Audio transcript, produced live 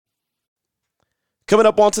Coming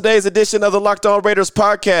up on today's edition of the Locked On Raiders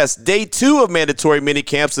podcast, day 2 of mandatory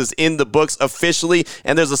minicamps is in the books officially,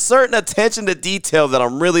 and there's a certain attention to detail that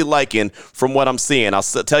I'm really liking from what I'm seeing. I'll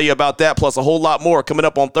tell you about that, plus a whole lot more coming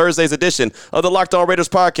up on Thursday's edition of the Locked On Raiders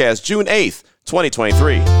podcast, June 8th,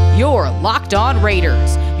 2023. You're Locked On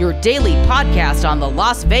Raiders, your daily podcast on the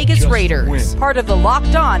Las Vegas Raiders. Win. Part of the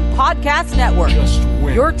Locked On Podcast Network.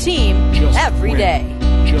 Your team every day.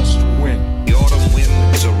 Just win. The autumn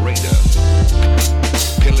wind is a raider,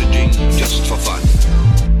 pillaging just for fun.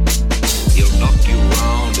 He'll knock you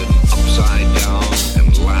round and upside down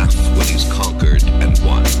and laugh when he's conquered and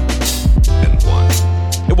won.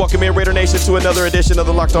 And welcome in, Raider Nation, to another edition of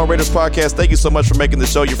the Locked On Raiders podcast. Thank you so much for making the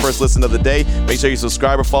show your first listen of the day. Make sure you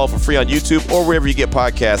subscribe or follow for free on YouTube or wherever you get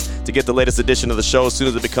podcasts to get the latest edition of the show as soon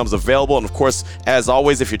as it becomes available. And of course, as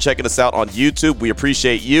always, if you're checking us out on YouTube, we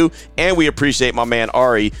appreciate you and we appreciate my man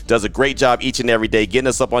Ari. Does a great job each and every day getting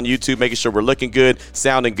us up on YouTube, making sure we're looking good,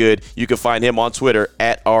 sounding good. You can find him on Twitter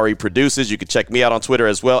at Ari Produces. You can check me out on Twitter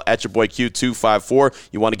as well at your boy Q254.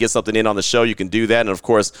 You want to get something in on the show, you can do that. And of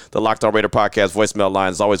course, the Locked On Raider podcast voicemail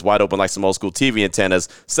line is always wide open like some old school TV antennas.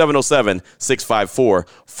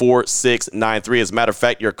 707-654-4693. As a matter of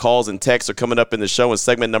fact, your calls and texts are coming up in the show in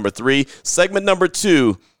segment number 3. Segment number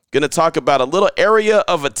 2, going to talk about a little area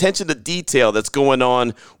of attention to detail that's going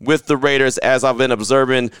on with the Raiders as I've been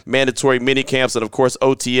observing mandatory minicamps and, of course,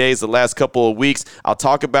 OTAs the last couple of weeks. I'll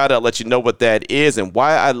talk about it. I'll let you know what that is and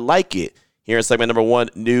why I like it here in segment number 1,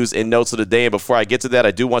 news and notes of the day. And before I get to that,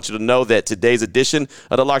 I do want you to know that today's edition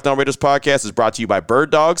of the Locked On Raiders podcast is brought to you by Bird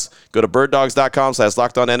Dogs. Go to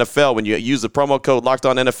birddogs.com/LockedOnNFL. When you use the promo code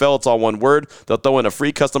LockedOnNFL, it's all one word. They'll throw in a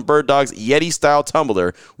free custom Bird Dogs Yeti-style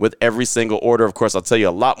tumbler with every single order. Of course, I'll tell you a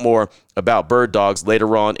lot more about Bird Dogs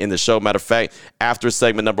later on in the show. Matter of fact, after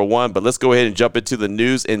segment number 1. But let's go ahead and jump into the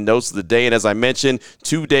news and notes of the day. And as I mentioned,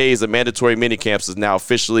 2 days of mandatory minicamps is now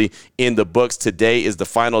officially in the books. Today is the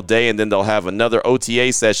final day, and then they'll have another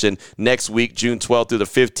OTA session next week, June 12th through the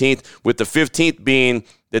 15th, with the 15th being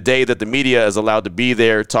the day that the media is allowed to be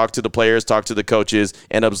there, talk to the players, talk to the coaches,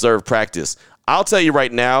 and observe practice. I'll tell you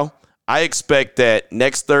right now, I expect that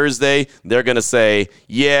next Thursday, they're going to say,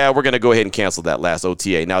 yeah, we're going to go ahead and cancel that last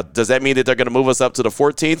OTA. Now, does that mean that they're going to move us up to the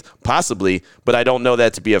 14th? Possibly, but I don't know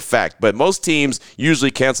that to be a fact. But most teams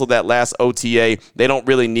usually cancel that last OTA. They don't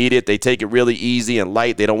really need it. They take it really easy and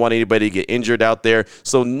light. They don't want anybody to get injured out there.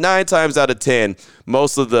 So 9 times out of 10,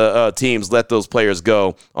 most of the teams let those players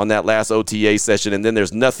go on that last OTA session, and then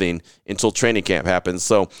there's nothing until training camp happens.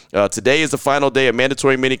 So today is the final day of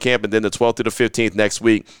mandatory minicamp, and then the 12th to the 15th next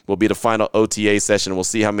week will be the final OTA session. We'll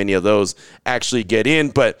see how many of those actually get in,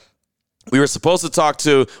 but we were supposed to talk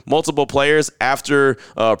to multiple players after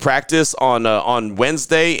practice on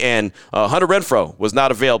Wednesday, and Hunter Renfrow was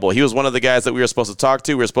not available. He was one of the guys that we were supposed to talk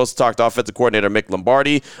to. We were supposed to talk to offensive coordinator Mick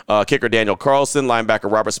Lombardi, kicker Daniel Carlson,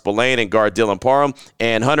 linebacker Robert Spillane, and guard Dylan Parham,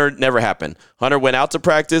 and Hunter never happened. Hunter went out to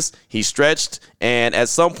practice. He stretched, and at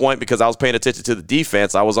some point, because I was paying attention to the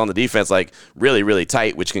defense, I was on the defense like really, really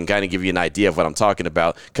tight, which can kind of give you an idea of what I'm talking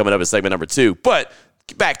about coming up in segment number 2. But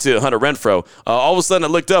back to Hunter Renfrow. All of a sudden, I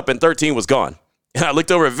looked up and 13 was gone. And I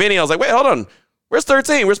looked over at Vinny. I was like, wait, hold on. Where's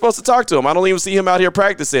 13? We're supposed to talk to him. I don't even see him out here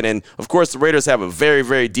practicing. And, of course, the Raiders have a very,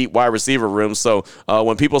 very deep wide receiver room. So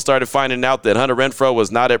when people started finding out that Hunter Renfrow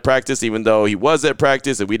was not at practice, even though he was at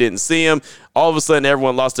practice and we didn't see him, all of a sudden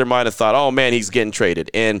everyone lost their mind and thought, oh, man, he's getting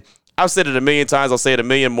traded. And I've said it a million times. I'll say it a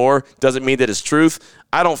million more. Doesn't mean that it's truth.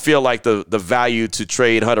 I don't feel like the value to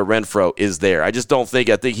trade Hunter Renfrow is there. I just don't think.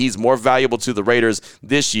 I think he's more valuable to the Raiders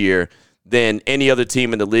this year than any other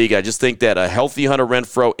team in the league. I just think that a healthy Hunter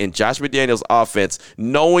Renfrow in Josh McDaniels' offense,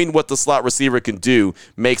 knowing what the slot receiver can do,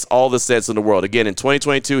 makes all the sense in the world. Again, in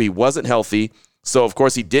 2022, he wasn't healthy. So, of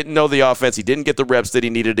course, he didn't know the offense. He didn't get the reps that he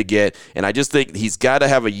needed to get. And I just think he's got to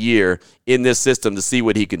have a year in this system to see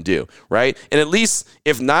what he can do, right? And at least,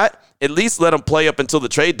 if not, at least let him play up until the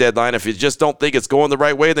trade deadline. If you just don't think it's going the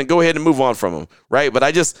right way, then go ahead and move on from him, right? But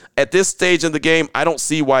I just, at this stage in the game, I don't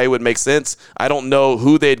see why it would make sense. I don't know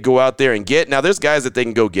who they'd go out there and get. Now, there's guys that they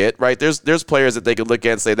can go get, right? There's players that they could look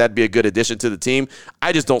at and say that'd be a good addition to the team.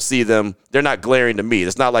 I just don't see them. They're not glaring to me.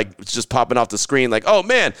 It's not like it's just popping off the screen like, oh,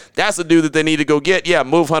 man, that's the dude that they need to go get. Yeah,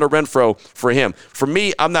 move Hunter Renfrow for him. For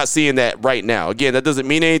me, I'm not seeing that right now. Again, that doesn't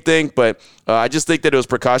mean anything, but I just think that it was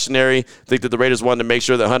precautionary. I think that the Raiders wanted to make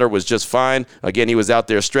sure that Hunter was just fine. Again, he was out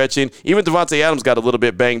there stretching. Even Devontae Adams got a little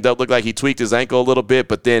bit banged up. Looked like he tweaked his ankle a little bit,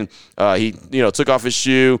 but then he took off his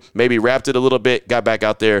shoe, maybe wrapped it a little bit, got back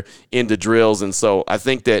out there in the drills. And so I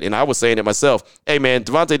think that, and I was saying it myself, hey, man,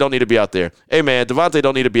 Devontae don't need to be out there. Hey, man, Devontae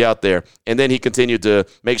don't need to be out there. And then he continued to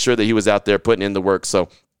make sure that he was out there putting in the work. So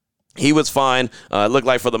He was fine. It looked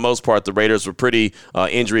like for the most part the Raiders were pretty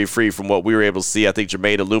injury-free from what we were able to see. I think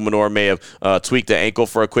Jermaine Illuminor may have tweaked the ankle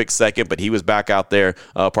for a quick second, but he was back out there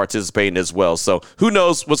participating as well. So who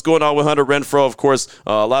knows what's going on with Hunter Renfrow? Of course,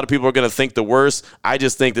 a lot of people are going to think the worst. I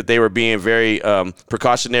just think that they were being very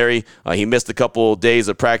precautionary. He missed a couple days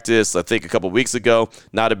of practice, I think a couple weeks ago.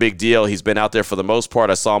 Not a big deal. He's been out there for the most part.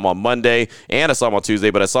 I saw him on Monday, and I saw him on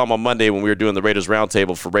Tuesday, but I saw him on Monday when we were doing the Raiders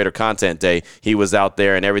Roundtable for Raider Content Day. He was out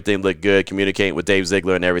there, and everything looked good, communicating with Dave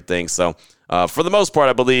Ziegler and everything. So for the most part,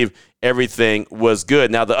 I believe everything was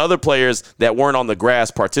good. Now, the other players that weren't on the grass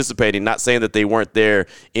participating, not saying that they weren't there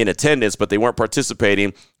in attendance, but they weren't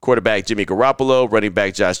participating. Quarterback Jimmy Garoppolo, running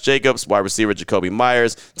back Josh Jacobs, wide receiver Jacoby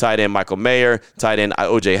Myers, tight end Michael Mayer, tight end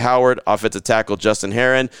O.J. Howard, offensive tackle Justin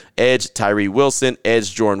Herron, edge Tyree Wilson,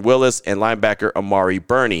 edge Jordan Willis, and linebacker Amari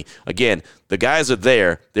Burney. Again, the guys are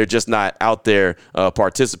there. They're just not out there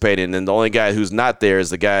participating. And the only guy who's not there is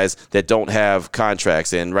the guys that don't have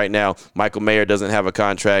contracts. And right now, Michael Mayer doesn't have a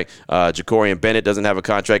contract. Jacorian Bennett doesn't have a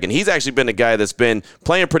contract. And he's actually been a guy that's been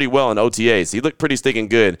playing pretty well in OTAs. He looked pretty stinking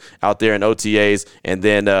good out there in OTAs. And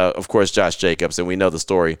then, of course, Josh Jacobs. And we know the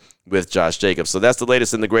story with Josh Jacobs. So that's the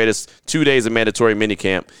latest and the greatest. 2 days of mandatory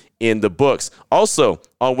minicamp in the books. Also,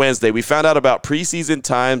 on Wednesday, we found out about preseason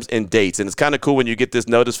times and dates. And it's kind of cool when you get this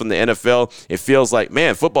notice from the NFL. It feels like,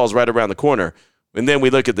 man, football's right around the corner. And then we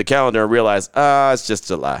look at the calendar and realize, it's just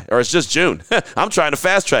July, or it's just June. I'm trying to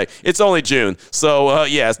fast track. It's only June. So,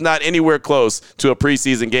 it's not anywhere close to a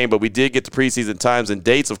preseason game, but we did get the preseason times and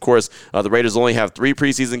dates. Of course, the Raiders only have 3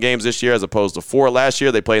 preseason games this year as opposed to 4 last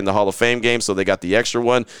year. They played in the Hall of Fame game, so they got the extra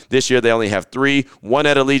one. This year, they only have 3, 1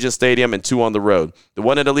 at Allegiant Stadium and 2 on the road. The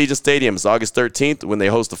one at Allegiant Stadium is August 13th when they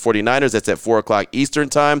host the 49ers. That's at 4 o'clock Eastern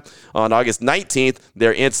time. On August 19th,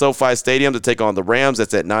 they're in SoFi Stadium to take on the Rams.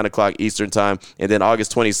 That's at 9 o'clock Eastern time. And then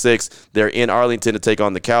August 26th, they're in Arlington to take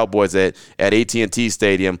on the Cowboys at AT&T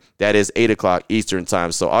Stadium. That is 8 o'clock Eastern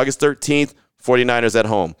time. So August 13th, 49ers at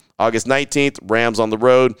home. August 19th, Rams on the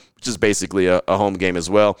road, which is basically a home game as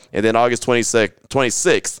well. And then August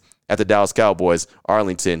 26th at the Dallas Cowboys,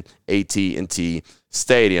 Arlington, AT&T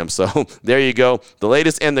Stadium. So there you go. The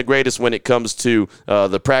latest and the greatest when it comes to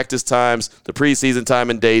the practice times, the preseason time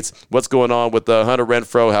and dates, what's going on with Hunter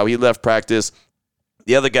Renfrow, how he left practice.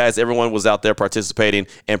 The other guys, everyone was out there participating,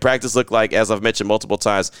 and practice looked like, as I've mentioned multiple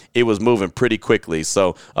times, it was moving pretty quickly.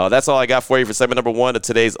 So that's all I got for you for segment number 1 of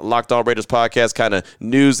today's Locked On Raiders podcast, kind of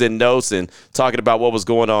news and notes and talking about what was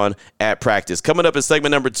going on at practice. Coming up in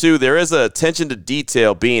segment number 2, there is a attention to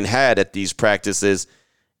detail being had at these practices,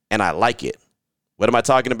 and I like it. What am I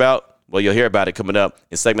talking about? Well, you'll hear about it coming up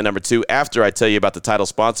in segment number 2 after I tell you about the title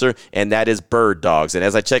sponsor, and that is Bird Dogs. And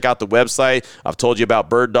as I check out the website, I've told you about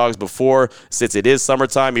Bird Dogs before, since it is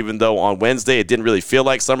summertime, even though on Wednesday it didn't really feel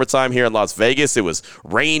like summertime here in Las Vegas. It was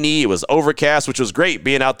rainy, it was overcast, which was great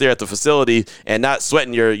being out there at the facility and not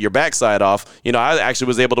sweating your backside off. You know, I actually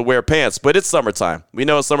was able to wear pants, but it's summertime. We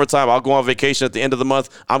know it's summertime. I'll go on vacation at the end of the month.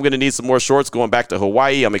 I'm going to need some more shorts going back to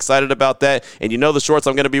Hawaii. I'm excited about that. And you know the shorts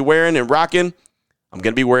I'm going to be wearing and rocking? I'm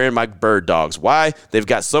going to be wearing my Bird Dogs. Why? They've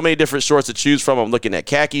got so many different shorts to choose from. I'm looking at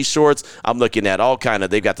khaki shorts. I'm looking at all kind of,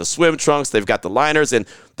 they've got the swim trunks. They've got the liners, and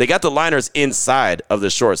they got the liners inside of the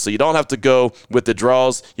shorts. So you don't have to go with the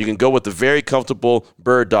draws. You can go with the very comfortable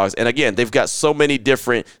Bird Dogs. And again, they've got so many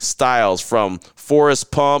different styles, from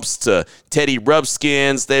Forest Pumps to Teddy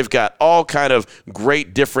Rubskins. They've got all kind of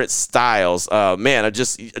great different styles. Man, I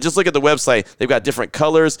just look at the website. They've got different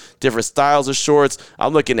colors, different styles of shorts.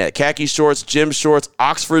 I'm looking at khaki shorts, gym shorts,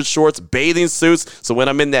 Oxford shorts, bathing suits. So when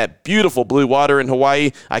I'm in that beautiful blue water in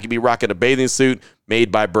Hawaii, I can be rocking a bathing suit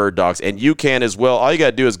made by Bird Dogs. And you can as well. All you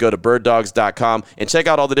got to do is go to birddogs.com and check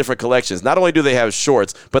out all the different collections. Not only do they have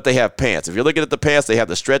shorts, but they have pants. If you're looking at the pants, they have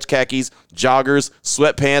the stretch khakis, joggers,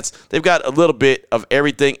 sweatpants. They've got a little bit of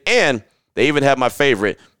everything. And they even have my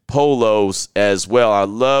favorite, polos as well. I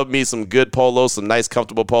love me some good polos, some nice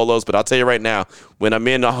comfortable polos. But I'll tell you right now, when I'm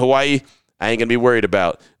in Hawaii, I ain't going to be worried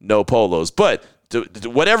about no polos. But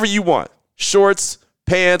whatever you want, shorts,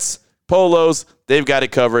 pants, polos, they've got it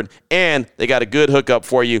covered, and they got a good hookup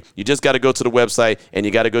for you. You just got to go to the website, and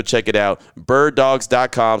you got to go check it out.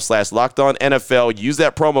 birddogs.com/LockedOnNFL. Use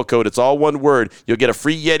that promo code. It's all one word. You'll get a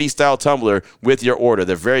free Yeti-style tumbler with your order.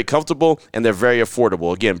 They're very comfortable, and they're very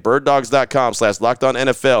affordable. Again,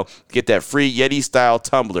 birddogs.com/LockedOnNFL. Get that free Yeti-style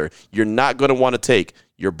tumbler. You're not going to want to take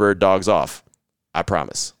your Bird Dogs off. I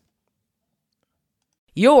promise.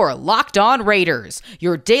 You're Locked On Raiders,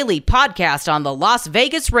 your daily podcast on the Las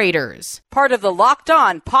Vegas Raiders. Part of the Locked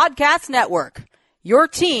On Podcast Network, your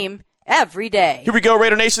team every day. Here we go,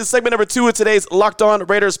 Raider Nation. Segment number 2 of today's Locked On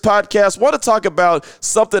Raiders podcast. Want to talk about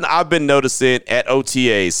something I've been noticing at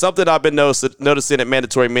OTAs, something I've been noticing at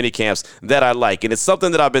mandatory minicamps that I like, and it's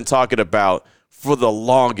something that I've been talking about for the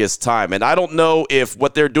longest time. And I don't know if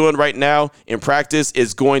what they're doing right now in practice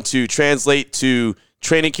is going to translate to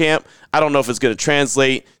training camp. I don't know if it's going to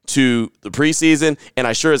translate to the preseason, and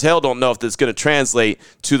I sure as hell don't know if it's going to translate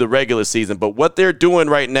to the regular season. But what they're doing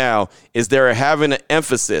right now is they're having an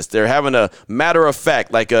emphasis. They're having a matter of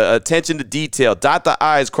fact, like a attention to detail, dot the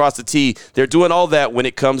I's, cross the T. They're doing all that when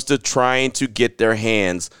it comes to trying to get their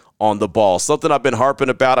hands on the ball. Something I've been harping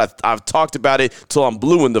about. I've talked about it till I'm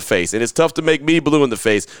blue in the face, and it's tough to make me blue in the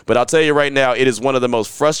face, but I'll tell you right now, it is one of the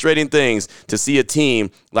most frustrating things to see a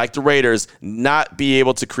team like the Raiders not be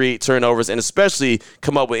able to create turnovers and especially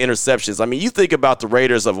come up with interceptions. I mean, you think about the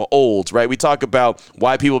Raiders of old, right? We talk about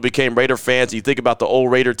why people became Raider fans. You think about the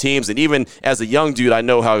old Raider teams, and even as a young dude, I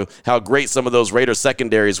know how great some of those Raider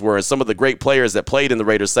secondaries were, and some of the great players that played in the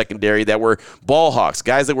Raiders secondary that were ball hawks,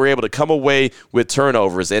 guys that were able to come away with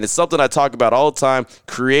turnovers. And it's something I talk about all the time.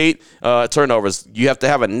 Create turnovers. You have to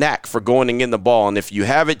have a knack for going and getting the ball, and if you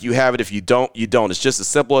have it, you have it. If you don't, you don't. It's just as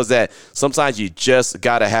simple as that. Sometimes you just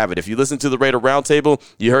got to have it. If you listen to the Raider Roundtable,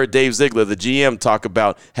 you heard Dave Ziegler, the GM, talk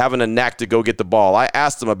about having a knack to go get the ball. I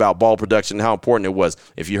asked him about ball production and how important it was.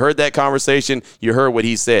 If you heard that conversation, you heard what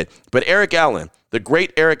he said. But Eric Allen, the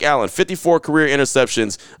great Eric Allen, 54 career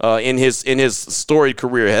interceptions in his storied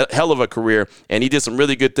career, hell of a career, and he did some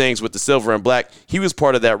really good things with the silver and black. He was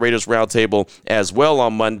part of that Raiders Roundtable as well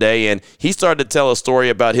on Monday, and he started to tell a story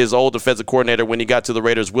about his old defensive coordinator when he got to the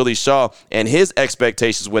Raiders, Willie Shaw, and his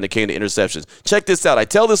expectations when it came to interceptions. Check this out. I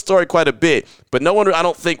tell this story quite a bit, but no one, I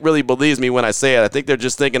don't think, really believes me when I say it. I think they're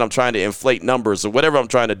just thinking I'm trying to inflate numbers or whatever I'm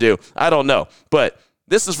trying to do. I don't know, but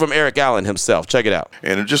this is from Eric Allen himself. Check it out.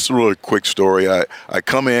 And just a really quick story. I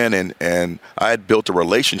come in and I had built a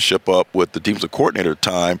relationship up with the defensive coordinator at the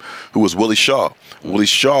time, who was Willie Shaw. Willie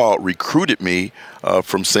Shaw recruited me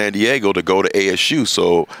from San Diego to go to ASU.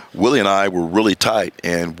 So Willie and I were really tight,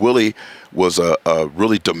 and Willie was a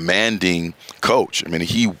really demanding coach. I mean,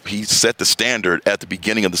 he set the standard at the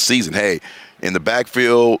beginning of the season. Hey, in the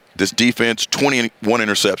backfield, this defense, 21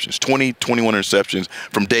 interceptions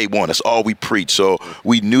from day one. That's all we preach. So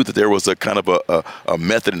we knew that there was a kind of a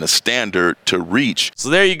method and a standard to reach. So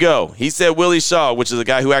there you go. He said Willie Shaw, which is a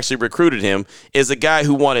guy who actually recruited him, is a guy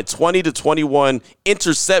who wanted 20 to 21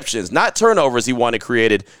 interceptions, not turnovers he wanted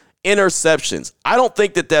created, interceptions. I don't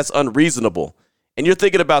think that that's unreasonable. And you're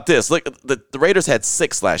thinking about this. Look, the Raiders had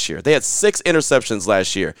 6 last year. They had 6 interceptions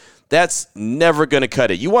last year. That's never going to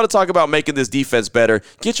cut it. You want to talk about making this defense better,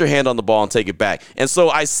 get your hand on the ball and take it back. And so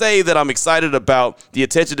I say that I'm excited about the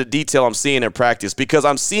attention to detail I'm seeing in practice because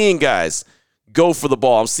I'm seeing guys go for the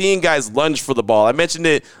ball. I'm seeing guys lunge for the ball. I mentioned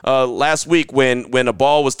it last week when a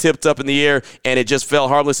ball was tipped up in the air and it just fell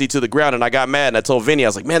harmlessly to the ground, and I got mad, and I told Vinny, I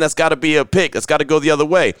was like, man, that's got to be a pick. That's got to go the other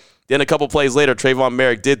way. Then a couple plays later, Trayvon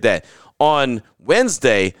Merrick did that. On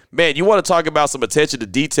Wednesday, man, you want to talk about some attention to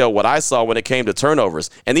detail, what I saw when it came to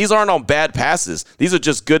turnovers. And these aren't on bad passes. These are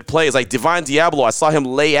just good plays. Like Divine Diablo, I saw him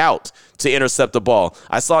lay out to intercept the ball.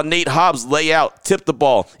 I saw Nate Hobbs lay out, tip the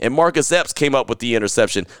ball, and Marcus Epps came up with the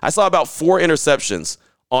interception. I saw about 4 interceptions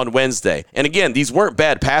on Wednesday. And again, these weren't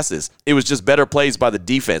bad passes. It was just better plays by the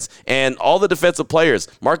defense. And all the defensive players,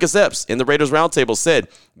 Marcus Epps in the Raiders Roundtable said,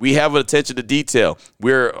 we have an attention to detail.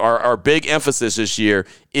 Our big emphasis this year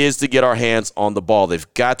is to get our hands on the ball.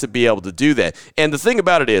 They've got to be able to do that. And the thing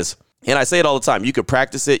about it is, and I say it all the time, you could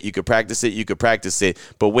practice it,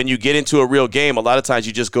 but when you get into a real game, a lot of times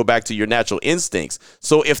you just go back to your natural instincts.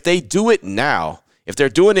 So if they do it now, if they're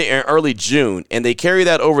doing it in early June and they carry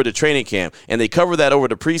that over to training camp and they cover that over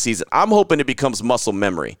to preseason, I'm hoping it becomes muscle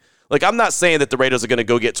memory. Like, I'm not saying that the Raiders are going to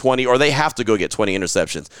go get 20 or they have to go get 20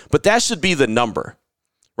 interceptions, but that should be the number,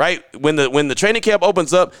 right? When the training camp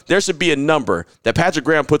opens up, there should be a number that Patrick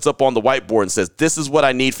Graham puts up on the whiteboard and says, this is what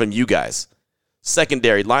I need from you guys.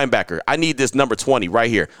 Secondary, linebacker, I need this number 20 right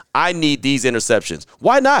here. I need these interceptions.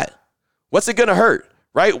 Why not? What's it going to hurt,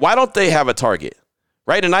 right? Why don't they have a target?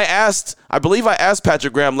 Right, and I believe I asked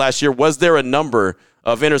Patrick Graham last year, was there a number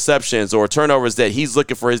of interceptions or turnovers that he's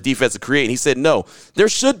looking for his defense to create? And he said, no, there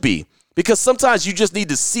should be, because sometimes you just need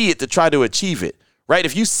to see it to try to achieve it, right?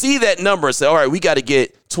 If you see that number and say, all right, we got to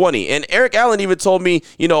get 20. And Eric Allen even told me,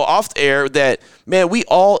 off the air that, man, we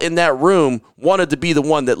all in that room wanted to be the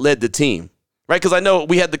one that led the team. Right, because I know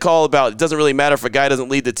we had the call about it doesn't really matter if a guy doesn't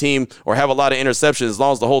lead the team or have a lot of interceptions as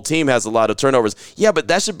long as the whole team has a lot of turnovers. Yeah, but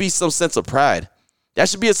that should be some sense of pride. That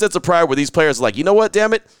should be a sense of pride where these players are like, you know what,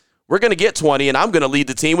 damn it, we're going to get 20, and I'm going to lead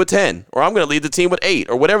the team with 10, or I'm going to lead the team with 8,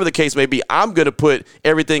 or whatever the case may be. I'm going to put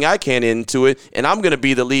everything I can into it, and I'm going to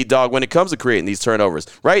be the lead dog when it comes to creating these turnovers,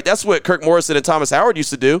 right? That's what Kirk Morrison and Thomas Howard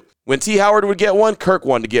used to do. When T. Howard would get one, Kirk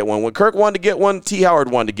wanted to get one. When Kirk wanted to get one, T. Howard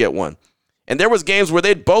wanted to get one. And there was games where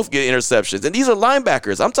they'd both get interceptions. And these are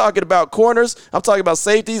linebackers. I'm talking about corners. I'm talking about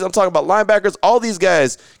safeties. I'm talking about linebackers. All these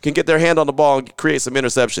guys can get their hand on the ball and create some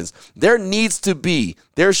interceptions.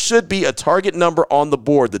 There should be a target number on the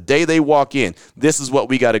board the day they walk in. This is what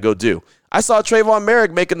we got to go do. I saw Trayvon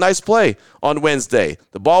Merrick make a nice play on Wednesday.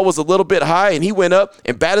 The ball was a little bit high, and he went up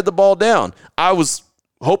and batted the ball down. I was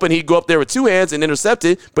hoping he'd go up there with two hands and intercept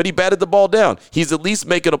it, but he batted the ball down. He's at least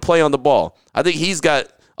making a play on the ball. I think he's got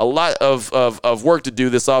a lot of work to do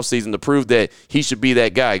this offseason to prove that he should be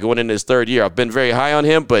that guy going into his third year. I've been very high on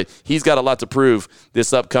him, but he's got a lot to prove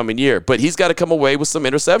this upcoming year. But he's got to come away with some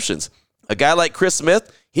interceptions. A guy like Chris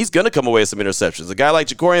Smith, he's going to come away with some interceptions. A guy like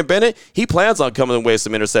Jacorian Bennett, he plans on coming away with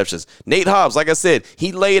some interceptions. Nate Hobbs, like I said,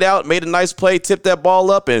 he laid out, made a nice play, tipped that ball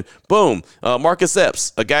up, and boom. Marcus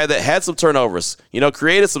Epps, a guy that had some turnovers,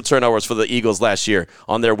 created some turnovers for the Eagles last year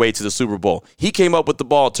on their way to the Super Bowl. He came up with the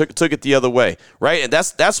ball, took it the other way, right? And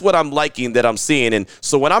that's what I'm liking that I'm seeing. And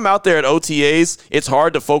so when I'm out there at OTAs, it's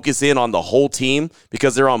hard to focus in on the whole team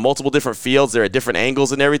because they're on multiple different fields. They're at different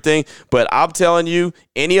angles and everything. But I'm telling you,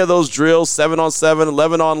 any of those drills, 7-on-7,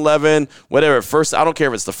 11-on-11, whatever, first, I don't care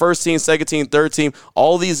if it's the first team, second team, third team,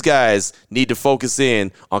 all these guys need to focus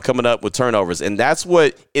in on coming up with turnovers. And that's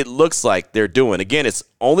what it looks like they're doing. Again, it's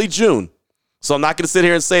only June. So I'm not going to sit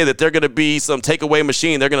here and say that they're going to be some takeaway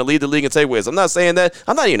machine. They're going to lead the league in takeaways. I'm not saying that.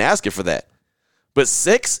 I'm not even asking for that. But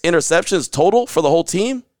 6 interceptions total for the whole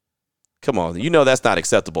team? Come on, that's not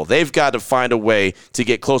acceptable. They've got to find a way to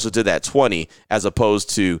get closer to that 20 as opposed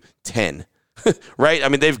to 10. Right? I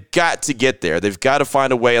mean, they've got to get there. They've got to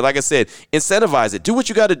find a way. Like I said, incentivize it. Do what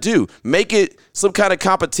you got to do. Make it some kind of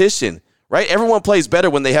competition, right? Everyone plays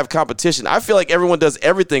better when they have competition. I feel like everyone does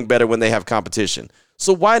everything better when they have competition.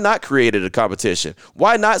 So why not create it a competition?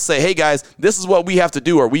 Why not say, hey, guys, this is what we have to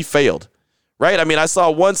do or we failed, right? I mean, I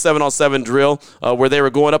saw one 7-on-7 drill where they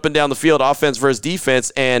were going up and down the field, offense versus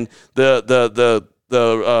defense, and the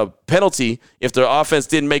penalty if the offense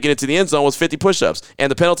didn't make it into the end zone was 50 push-ups. And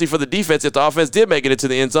the penalty for the defense if the offense did make it into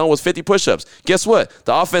the end zone was 50 push-ups. Guess what?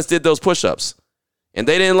 The offense did those push-ups, and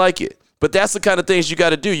they didn't like it. But that's the kind of things you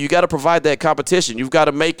got to do. You got to provide that competition. You've got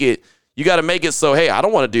to make it. You got to make it so, hey, I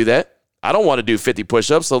don't want to do that. I don't want to do 50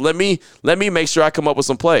 push-ups, so let me make sure I come up with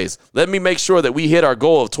some plays. Let me make sure that we hit our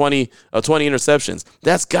goal of 20 interceptions.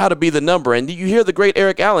 That's got to be the number. And you hear the great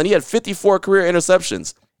Eric Allen. He had 54 career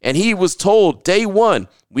interceptions. And he was told day one,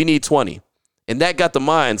 we need 20. And that got the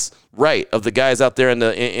minds right of the guys out there in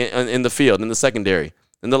the field, in the secondary,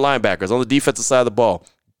 and the linebackers, on the defensive side of the ball.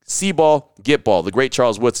 See ball, get ball. The great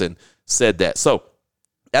Charles Woodson said that. So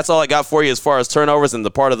that's all I got for you as far as turnovers and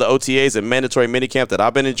the part of the OTAs and mandatory minicamp that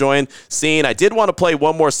I've been enjoying seeing. I did want to play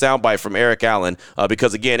one more soundbite from Eric Allen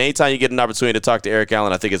because, again, anytime you get an opportunity to talk to Eric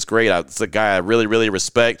Allen, I think it's great. It's a guy I really, really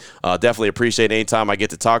respect. Definitely appreciate any time I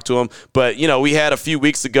get to talk to him. But, we had a few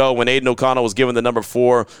weeks ago when Aiden O'Connell was given the number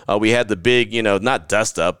 4, we had the big, not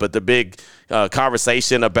dust up, but the big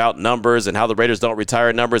conversation about numbers and how the Raiders don't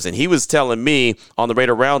retire numbers. And he was telling me on the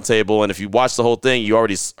Raider Roundtable, and if you watched the whole thing, you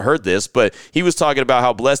already heard this, but he was talking about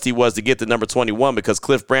how blessed he was to get the number 21 because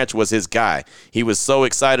Cliff Branch was his guy. He was so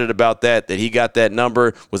excited about that he got that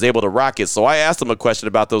number, was able to rock it. So I asked him a question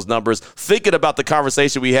about those numbers, thinking about the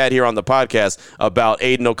conversation we had here on the podcast about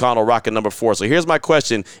Aiden O'Connell rocking number 4. So here's my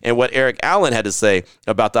question and what Eric Allen had to say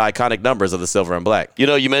about the iconic numbers of the silver and black.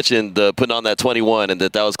 You mentioned putting on that 21 and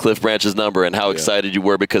that was Cliff Branch's number and how excited you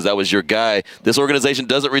were because that was your guy. This organization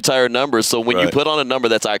doesn't retire numbers, so when you put on a number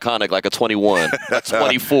that's iconic, like a 21, a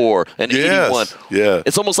 24, an 81,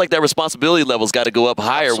 it's almost like that responsibility level's got to go up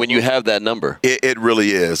higher when you have that number. It really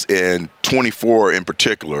is, and 24 in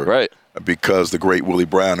particular. Right. Because the great Willie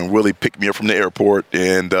Brown, and Willie picked me up from the airport,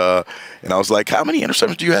 and I was like, how many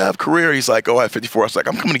interceptions do you have career? He's like, I have 54. I was like,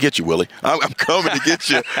 I'm coming to get you, Willie. I'm coming to get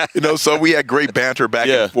you. So we had great banter back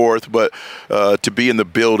and forth, but to be in the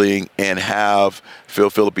building and have Phil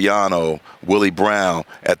Filippiano, Willie Brown,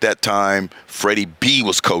 at that time, Freddie B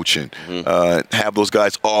was coaching, have those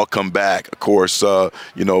guys all come back. Of course,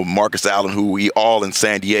 Marcus Allen, who we all in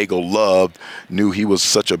San Diego loved, knew he was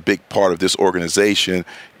such a big part of this organization.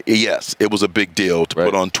 Yes, it was a big deal to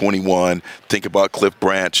put on 21. Think about Cliff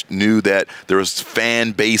Branch, knew that there was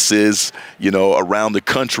fan bases, around the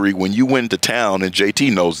country. When you went to town, and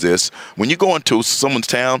JT knows this, when you go into someone's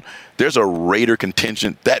town, there's a Raider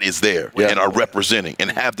contingent that is there and are representing and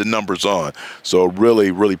have the numbers on. So really,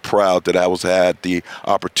 really proud that I had the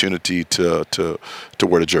opportunity to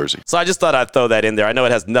wear the jersey. So I just thought I'd throw that in there. I know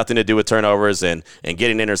it has nothing to do with turnovers and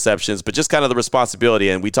getting interceptions, but just kind of the responsibility.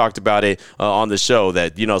 And we talked about it on the show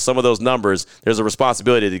that, some of those numbers, there's a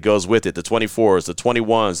responsibility that goes with it. The 24s, the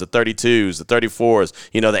 21s, the 32s, the 34s,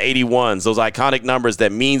 the 81s, those iconic numbers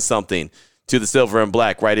that mean something to the silver and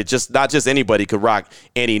black, right? It's just not just anybody could rock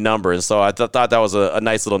any number. And so I thought that was a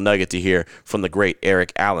nice little nugget to hear from the great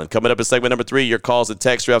Eric Allen. Coming up in segment number 3, your calls and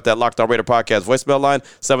texts throughout that Locked On Raider podcast voicemail line,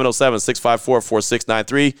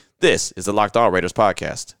 707-654-4693. This is the Locked On Raiders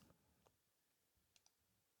podcast.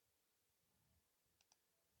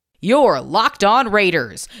 Your Locked On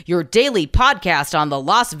Raiders, your daily podcast on the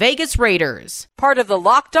Las Vegas Raiders. Part of the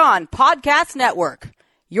Locked On Podcast Network,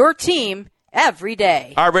 your team every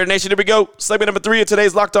day. All right, Raider Nation, here we go. Segment number 3 of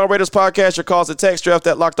today's Locked On Raiders podcast. Your calls and text draft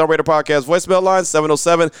that Locked On Raider podcast voicemail line,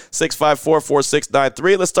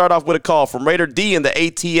 707-654-4693. Let's start off with a call from Raider D in the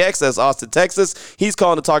ATX. That's Austin, Texas. He's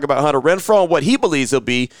calling to talk about Hunter Renfrow and what he believes he'll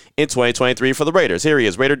be in 2023 for the Raiders. Here he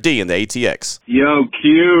is, Raider D in the ATX. Yo,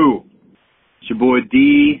 Q. It's your boy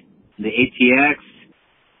D in the ATX.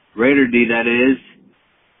 Raider D, that is.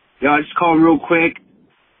 Yo, I just called real quick.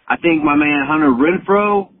 I think my man Hunter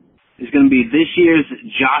Renfrow is going to be this year's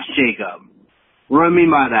Josh Jacobs. What do I mean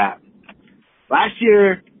by that? Last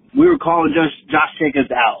year, we were calling Josh Jacobs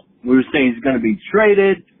out. We were saying he's going to be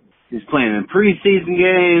traded. He's playing in preseason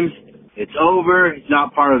games. It's over. He's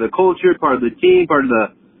not part of the culture, part of the team, part of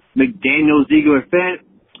the McDaniel-Ziegler fit.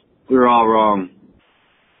 We were all wrong.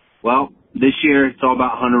 Well, this year, it's all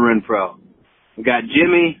about Hunter Renfrow. We got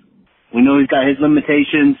Jimmy. We know he's got his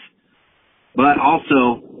limitations. But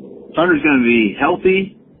also, Hunter's going to be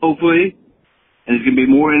healthy, hopefully, and he's going to be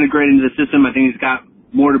more integrated into the system. I think he's got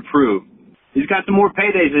more to prove. He's got some more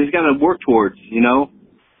paydays that he's got to work towards,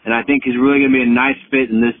 and I think he's really going to be a nice fit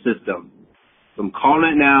in this system. So I'm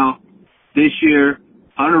calling it now. This year,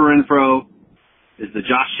 Hunter Renfrow is the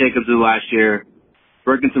Josh Jacobs of last year,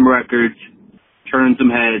 breaking some records, turning some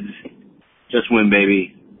heads. Just win,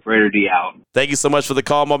 baby. Raider D out. Thank you so much for the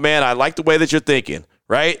call, my man. I like the way that you're thinking.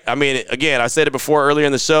 Right? I mean, again, I said it before earlier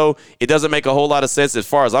in the show. It doesn't make a whole lot of sense as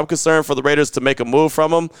far as I'm concerned for the Raiders to make a move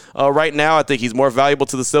from him right now. I think he's more valuable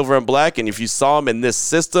to the silver and black. And if you saw him in this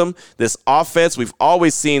system, this offense, we've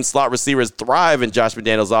always seen slot receivers thrive in Josh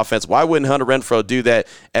McDaniels' offense. Why wouldn't Hunter Renfrow do that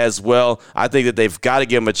as well? I think that they've got to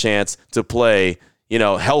give him a chance to play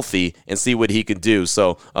healthy and see what he can do.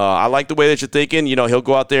 So I like the way that you're thinking. He'll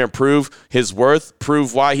go out there and prove his worth,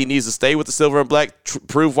 prove why he needs to stay with the silver and black,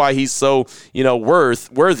 prove why he's so,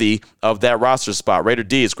 worthy of that roster spot. Raider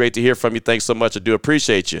D, it's great to hear from you. Thanks so much. I do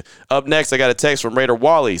appreciate you. Up next, I got a text from Raider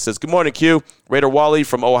Wally. He says, good morning, Q. Raider Wally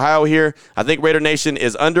from Ohio here. I think Raider Nation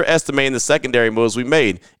is underestimating the secondary moves we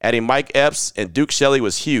made. Adding Mike Epps and Duke Shelley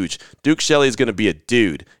was huge. Duke Shelley is going to be a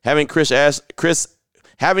dude. Having Chris Ash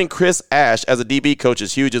as a DB coach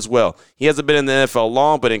is huge as well. He hasn't been in the NFL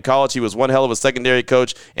long, but in college he was one hell of a secondary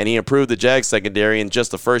coach, and he improved the Jags secondary in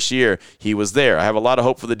just the first year he was there. I have a lot of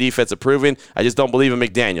hope for the defense improving. I just don't believe in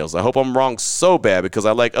McDaniels. I hope I'm wrong so bad because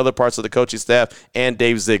I like other parts of the coaching staff and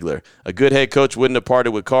Dave Ziegler. A good head coach wouldn't have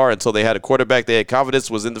parted with Carr until they had a quarterback they had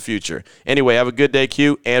confidence was in the future. Anyway, have a good day,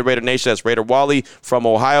 Q, and Raider Nation. That's Raider Wally from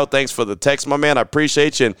Ohio. Thanks for the text, my man. I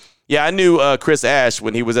appreciate you. And yeah, I knew Chris Ash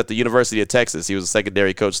when he was at the University of Texas. He was a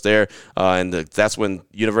secondary coach there, and that's when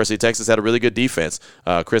University of Texas had a really good defense.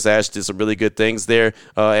 Chris Ash did some really good things there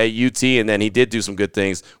at UT, and then he did do some good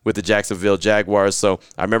things with the Jacksonville Jaguars. So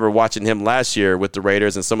I remember watching him last year with the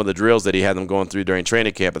Raiders and some of the drills that he had them going through during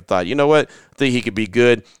training camp and thought, you know what, I think he could be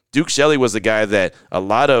good. Duke Shelley was the guy that a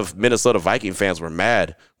lot of Minnesota Viking fans were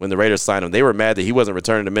mad when the Raiders signed him. They were mad that he wasn't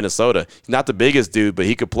returning to Minnesota. He's not the biggest dude, but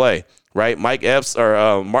he could play. Right, Mike Epps, or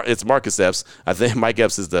it's Marcus Epps. I think Mike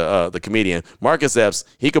Epps is the comedian. Marcus Epps,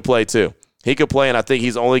 he could play too. He could play, and I think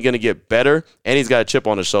he's only going to get better, and he's got a chip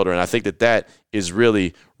on his shoulder, and I think that is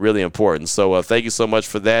really, really important. So thank you so much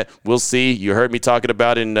for that. We'll see. You heard me talking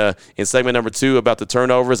about in segment number 2 about the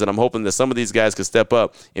turnovers, and I'm hoping that some of these guys could step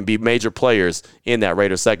up and be major players in that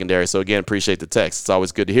Raiders secondary. So, again, appreciate the text. It's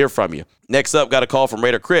always good to hear from you. Next up, got a call from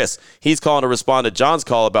Raider Chris. He's calling to respond to John's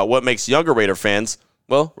call about what makes younger Raider fans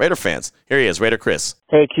Raider fans. Here he is, Raider Chris.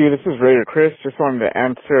 Hey, Q, this is Raider Chris. Just wanted to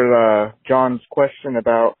answer John's question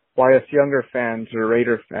about why us younger fans are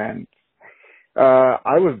Raider fans.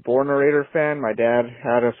 I was born a Raider fan. My dad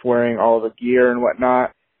had us wearing all the gear and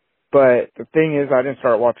whatnot. But the thing is, I didn't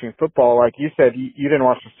start watching football. Like you said, you didn't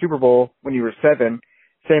watch the Super Bowl when you were 7.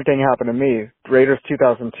 Same thing happened to me. Raiders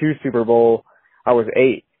 2002 Super Bowl, I was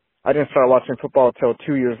 8. I didn't start watching football until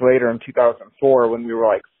 2 years later in 2004 when we were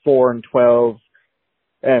like 4-12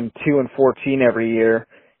 and 2-14 every year.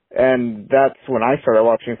 And that's when I started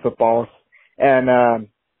watching football. And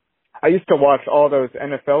I used to watch all those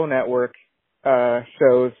NFL Network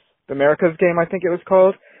shows, the America's Game, I think it was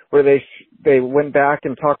called, where they went back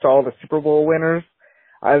and talked to all the Super Bowl winners.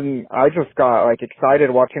 I just got like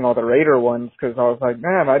excited watching all the Raider ones because I was like,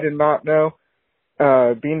 man, I did not know,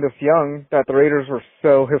 being this young, that the Raiders were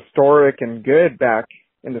so historic and good back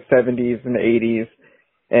in the 70s and the 80s.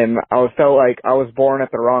 And I felt like I was born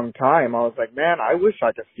at the wrong time. I was like, man, I wish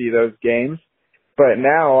I could see those games. But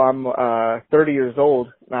now I'm 30 years old.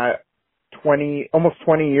 Almost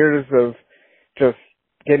 20 years of just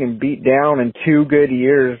getting beat down and 2 good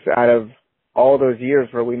years out of all those years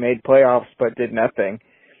where we made playoffs but did nothing.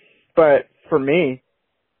 But for me,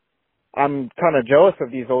 I'm kind of jealous of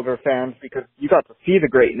these older fans because you got to see the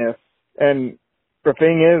greatness. And the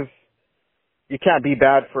thing is, you can't be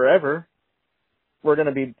bad forever. We're going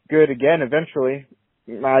to be good again eventually.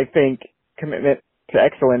 I think commitment to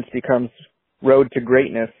excellence becomes road to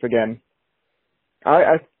greatness again.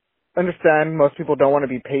 I understand most people don't want to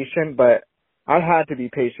be patient, but I had to be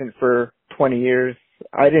patient for 20 years.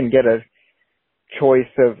 I didn't get a choice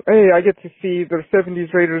of, hey, I get to see the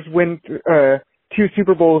 70s Raiders win 2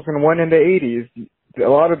 Super Bowls and 1 in the 80s. A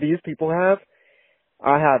lot of these people have.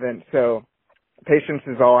 I haven't, so patience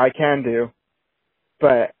is all I can do.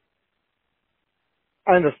 But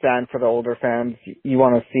I understand for the older fans, you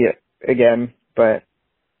want to see it again, but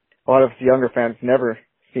a lot of us younger fans never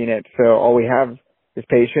seen it. So all we have is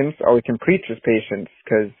patience. All we can preach is patience,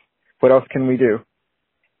 because what else can we do?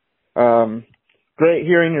 Great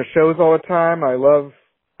hearing your shows all the time.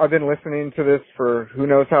 I've been listening to this for who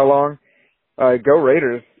knows how long. Go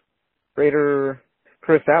Raiders. Raider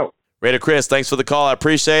Chris out. Raider Chris, thanks for the call. I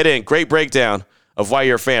appreciate it. And great breakdown of why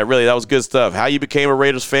you're a fan. Really, that was good stuff. How you became a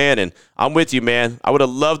Raiders fan, and I'm with you, man. I would have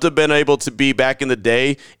loved to have been able to be back in the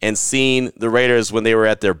day and seen the Raiders when they were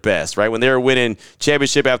at their best, right? When they were winning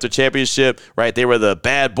championship after championship, right? They were the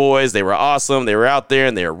bad boys. They were awesome. They were out there,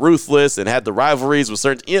 and they were ruthless and had the rivalries with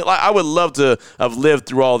certain. You know, I would love to have lived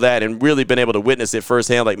through all that and really been able to witness it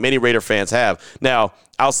firsthand like many Raider fans have. Now,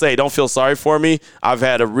 I'll say, don't feel sorry for me. I've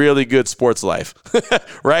had a really good sports life,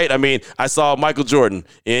 right? I mean, I saw Michael Jordan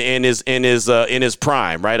in his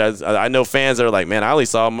prime, right? I know fans that are like, man, I only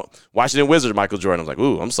saw Washington Wizards Michael Jordan. I was like,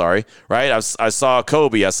 ooh, I'm sorry, right? I saw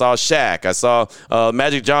Kobe, I saw Shaq, I saw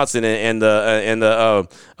Magic Johnson and the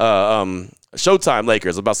Showtime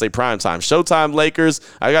Lakers. I'm about to say prime time. Showtime Lakers.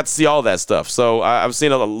 I got to see all that stuff. So I've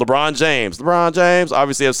seen LeBron James.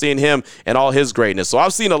 Obviously, I've seen him and all his greatness. So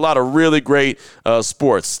I've seen a lot of really great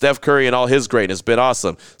sports. Steph Curry and all his greatness. Been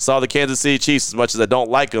awesome. Saw the Kansas City Chiefs, as much as I don't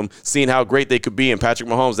like them, seeing how great they could be, and Patrick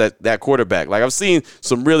Mahomes, that quarterback. Like, I've seen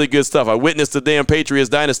some really good stuff. I witnessed the damn Patriots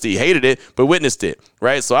dynasty. Hated it, but witnessed it,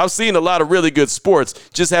 right? So I've seen a lot of really good sports.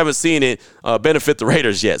 Just haven't seen it benefit the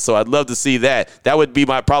Raiders yet. So I'd love to see that. That would be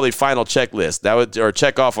my probably final checklist. That would, or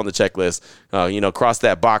check off on the checklist, cross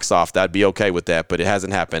that box off. That'd be okay with that, but it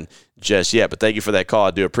hasn't happened just yet. But thank you for that call.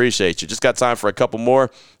 I do appreciate you. Just got time for a couple more.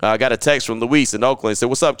 I got a text from Luis in Oakland. He said,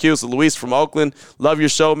 what's up, Q? So Luis from Oakland. Love your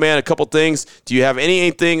show, man. A couple things. Do you have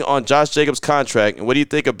anything on Josh Jacobs' contract? And what do you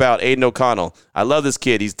think about Aiden O'Connell? I love this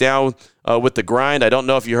kid. He's down with the grind. I don't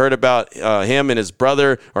know if you heard about him and his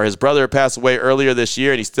brother, or his brother passed away earlier this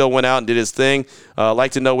year, and he still went out and did his thing. I'd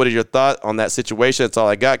like to know what is your thought on that situation. That's all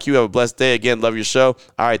I got. Q, have a blessed day. Again, love your show.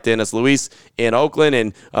 All right, then. That's Luis in Oakland.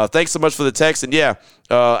 And thanks so much for the text. And, yeah,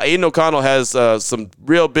 Aiden O'Connell has some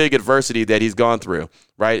real big adversity that he's gone through,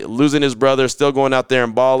 right? Losing his brother, still going out there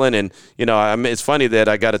and balling. And, it's funny that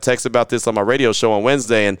I got a text about this on my radio show on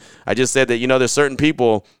Wednesday, and I just said that, there's certain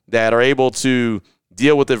people that are able to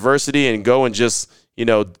deal with adversity and go and just,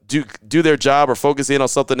 do their job or focus in on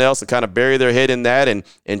something else and kind of bury their head in that and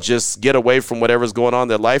just get away from whatever's going on in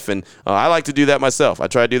their life. And I like to do that myself. I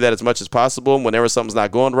try to do that as much as possible. Whenever something's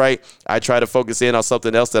not going right, I try to focus in on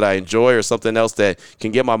something else that I enjoy or something else that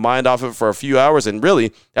can get my mind off it for a few hours. And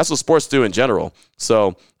really, that's what sports do in general.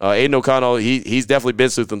 So Aiden O'Connell, he's definitely been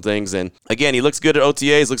through some things. And, again, he looks good at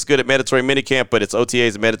OTAs, looks good at mandatory minicamp, but it's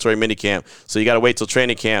OTAs and mandatory minicamp. So you got to wait till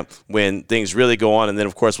training camp when things really go on. And then,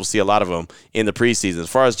 of course, we'll see a lot of them in the preseason. As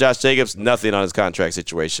far as Josh Jacobs, nothing on his contract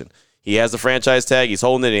situation. He has the franchise tag. He's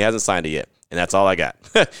holding it, and he hasn't signed it yet. And that's all I got.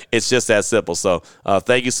 It's just that simple. So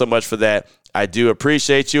thank you so much for that. I do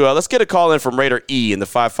appreciate you. Let's get a call in from Raider E in the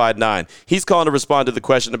 559. He's calling to respond to the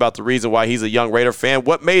question about the reason why he's a young Raider fan.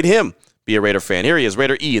 What made him be a Raider fan? Here he is,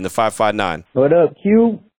 Raider E in the 559. What up,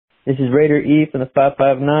 Q? This is Raider E from the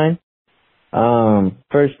 559.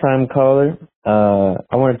 First-time caller.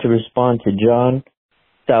 I wanted to respond to John.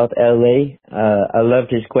 South LA. I loved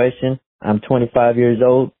his question. I'm 25 years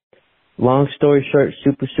old. Long story short,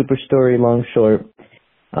 super story long short.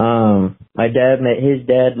 My dad met his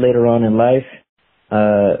dad later on in life.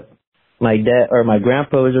 My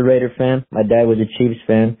grandpa was a Raider fan. My dad was a Chiefs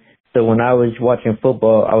fan. So when I was watching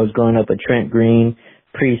football, I was growing up with Trent Green,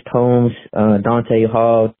 Priest Holmes, Dante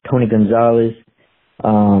Hall, Tony Gonzalez.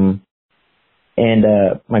 And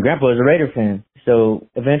my grandpa was a Raider fan. So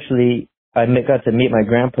eventually I got to meet my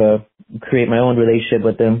grandpa, create my own relationship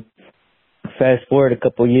with him. Fast forward a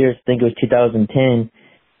couple years, I think it was 2010,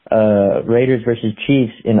 Raiders versus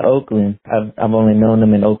Chiefs in Oakland. I've only known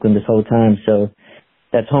them in Oakland this whole time, so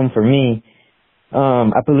that's home for me.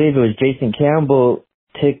 I believe it was Jason Campbell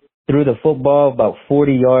threw the football about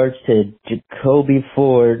 40 yards to Jacoby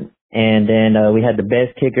Ford, and then we had the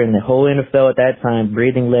best kicker in the whole NFL at that time,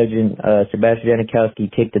 breathing legend, Sebastian Janikowski,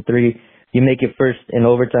 kicked the three. You make it first in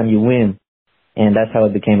overtime, you win. And that's how I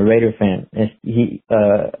became a Raider fan.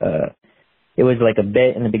 It was like a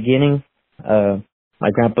bet in the beginning.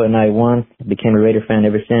 My grandpa and I won. Became a Raider fan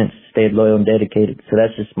ever since. Stayed loyal and dedicated. So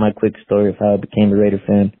that's just my quick story of how I became a Raider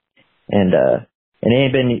fan. And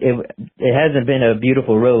it hasn't been a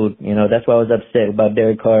beautiful road. You know, that's why I was upset about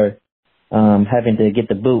Derek Carr having to get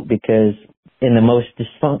the boot, because in the most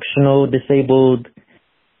dysfunctional, disabled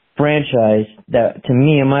franchise, that to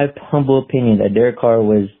me, in my humble opinion, that Derek Carr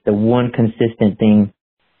was the one consistent thing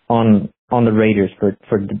on the Raiders for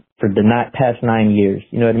the past 9 years.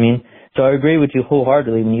 You know what I mean? So I agree with you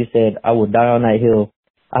wholeheartedly when you said I will die on that hill.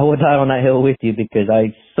 I will die on that hill with you, because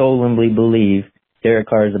I solemnly believe Derek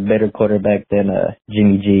Carr is a better quarterback than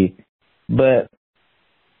Jimmy G. But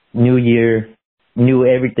new year, new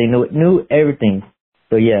everything.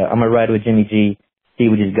 So yeah, I'm gonna ride with Jimmy G. See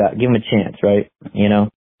what he's got. Give him a chance, right? You know.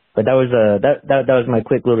 But that was that was my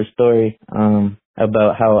quick little story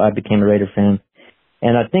about how I became a Raider fan.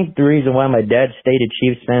 And I think the reason why my dad stayed a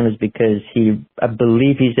Chiefs fan is because I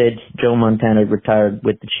believe he said Joe Montana retired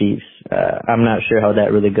with the Chiefs. I'm not sure how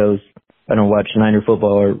that really goes. I don't watch Niner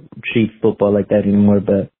football or Chiefs football like that anymore.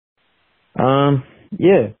 But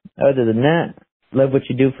yeah. Other than that, love what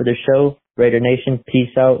you do for the show, Raider Nation.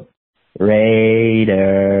 Peace out.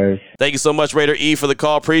 Raiders. Thank you so much, Raider E, for the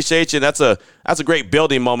call. Appreciate you. That's a great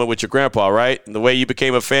building moment with your grandpa, right? And the way you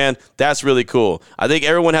became a fan, that's really cool. I think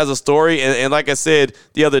everyone has a story, and like I said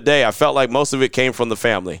the other day, I felt like most of it came from the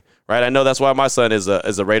family, right? I know that's why my son is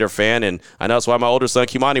a Raider fan, and I know that's why my older son,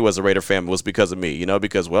 Kimani, was a Raider fan, was because of me, you know,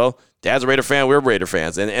 because, well, Dad's a Raider fan, we're Raider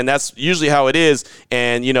fans, and that's usually how it is,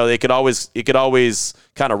 and, you know, it could always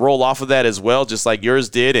kind of roll off of that as well, just like yours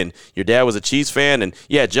did, and your dad was a Chiefs fan, and,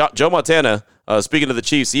 yeah, Joe Montana, speaking of the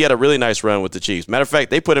Chiefs, he had a really nice run with the Chiefs. Matter of fact,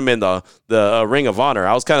 they put him in the Ring of Honor.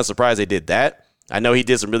 I was kind of surprised they did that. I know he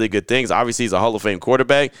did some really good things. Obviously, he's a Hall of Fame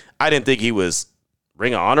quarterback. I didn't think he was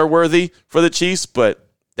Ring of Honor worthy for the Chiefs, but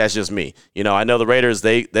that's just me. You know, I know the Raiders,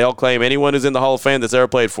 they'll claim anyone who's in the Hall of Fame that's ever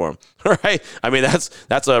played for them, right? I mean,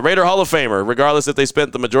 that's a Raider Hall of Famer, regardless if they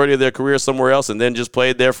spent the majority of their career somewhere else and then just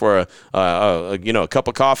played there for a cup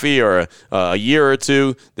of coffee or a year or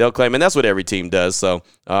two, they'll claim, and that's what every team does. So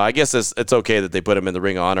I guess it's okay that they put him in the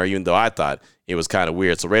Ring of Honor, even though I thought it was kind of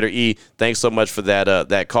weird. So Raider E, thanks so much for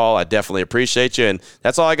that call. I definitely appreciate you. And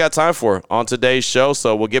that's all I got time for on today's show.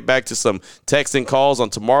 So we'll get back to some texts and calls on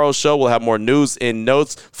tomorrow's show. We'll have more news and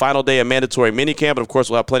notes. Final day of mandatory minicamp. And, of course,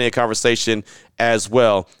 we'll have plenty of conversation as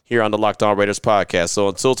well here on the Locked On Raiders podcast. So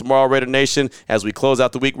until tomorrow, Raider Nation, as we close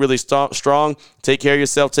out the week really strong, take care of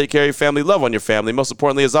yourself, take care of your family, love on your family. Most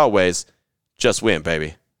importantly, as always, just win,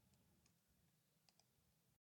 baby.